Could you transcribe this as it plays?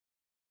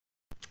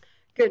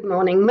Good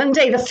morning,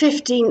 Monday, the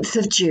 15th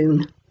of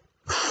June.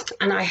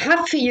 And I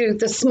have for you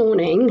this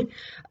morning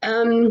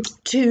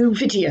two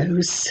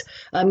videos,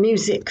 a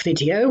music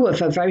video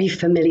of a very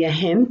familiar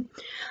hymn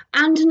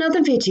and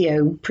another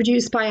video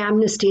produced by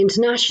Amnesty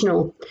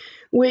International,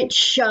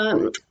 which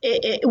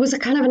it was a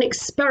kind of an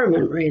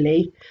experiment,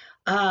 really,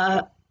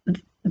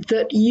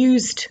 that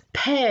used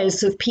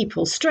pairs of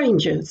people,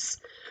 strangers,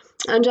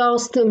 and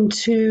asked them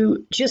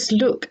to just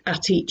look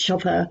at each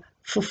other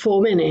for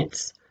 4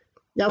 minutes.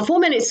 Now, 4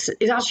 minutes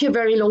is actually a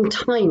very long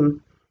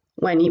time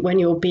when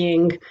you're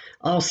being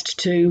asked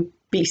to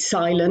be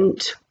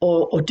silent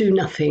or do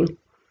nothing.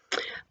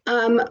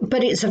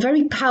 But it's a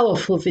very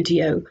powerful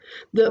video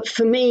that,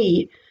 for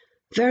me,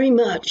 very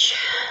much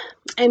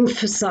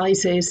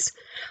emphasizes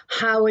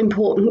how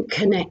important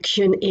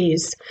connection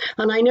is.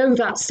 And I know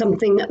that's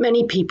something that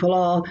many people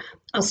are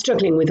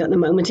struggling with at the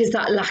moment, is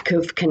that lack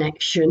of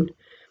connection.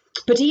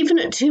 But even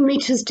at 2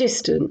 meters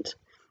distant,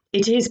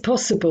 it is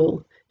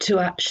possible to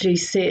actually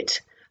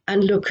sit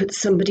and look at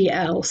somebody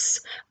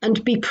else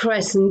and be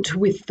present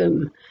with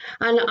them.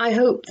 And I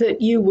hope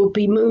that you will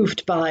be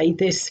moved by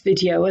this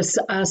video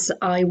as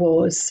I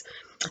was.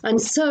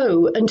 And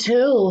so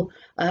until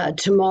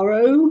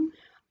tomorrow,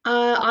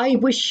 I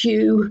wish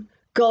you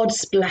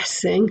God's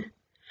blessing,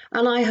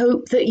 and I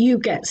hope that you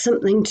get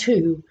something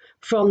too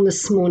from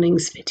this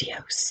morning's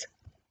videos.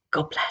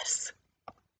 God bless.